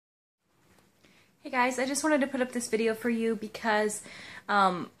Guys, I just wanted to put up this video for you because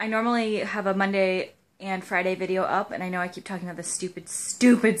I normally have a Monday and Friday video up, and I know I keep talking about this stupid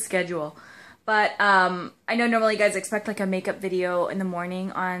schedule, but I know normally you guys expect like a makeup video in the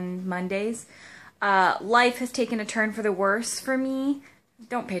morning on Mondays. Life has taken a turn for the worse for me.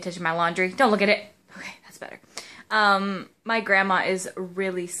 Don't pay attention to my laundry. Don't look at it. Okay, that's better. My grandma is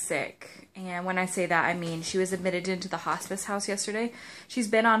really sick, and when I say that, I mean she was admitted into the hospice house yesterday. She's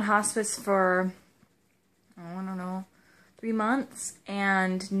been on hospice for, I don't know, 3 months,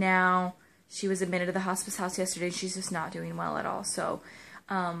 and now she was admitted to the hospice house yesterday. She's just not doing well at all, so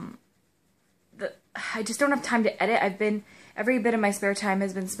I just don't have time to edit. Every bit of my spare time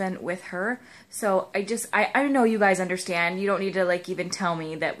has been spent with her, so I know you guys understand. You don't need to like even tell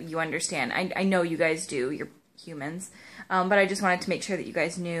me that you understand. I know you guys do. You're humans, but I just wanted to make sure that you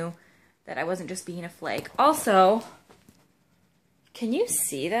guys knew that I wasn't just being a flake. Also, can you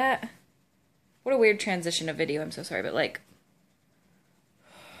see that? What a weird transition of video, I'm so sorry, but like,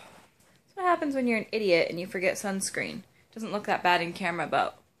 that's what happens when you're an idiot and you forget sunscreen. It doesn't look that bad in camera,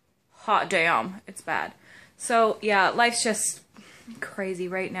 but hot damn, it's bad. So yeah, life's just crazy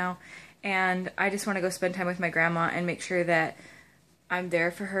right now, and I just want to go spend time with my grandma and make sure that I'm there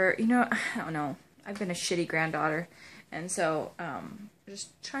for her. You know, I don't know, I've been a shitty granddaughter, and so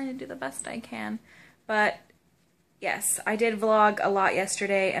just trying to do the best I can. But yes, I did vlog a lot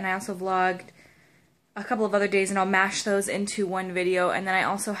yesterday, and I also vlogged a couple of other days, and I'll mash those into one video, and then I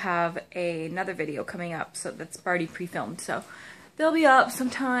also have another video coming up, so that's already pre-filmed, so they'll be up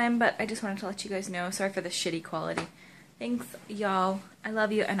sometime, but I just wanted to let you guys know. Sorry for the shitty quality. Thanks, y'all. I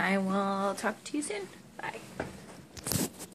love you, and I will talk to you soon. Bye.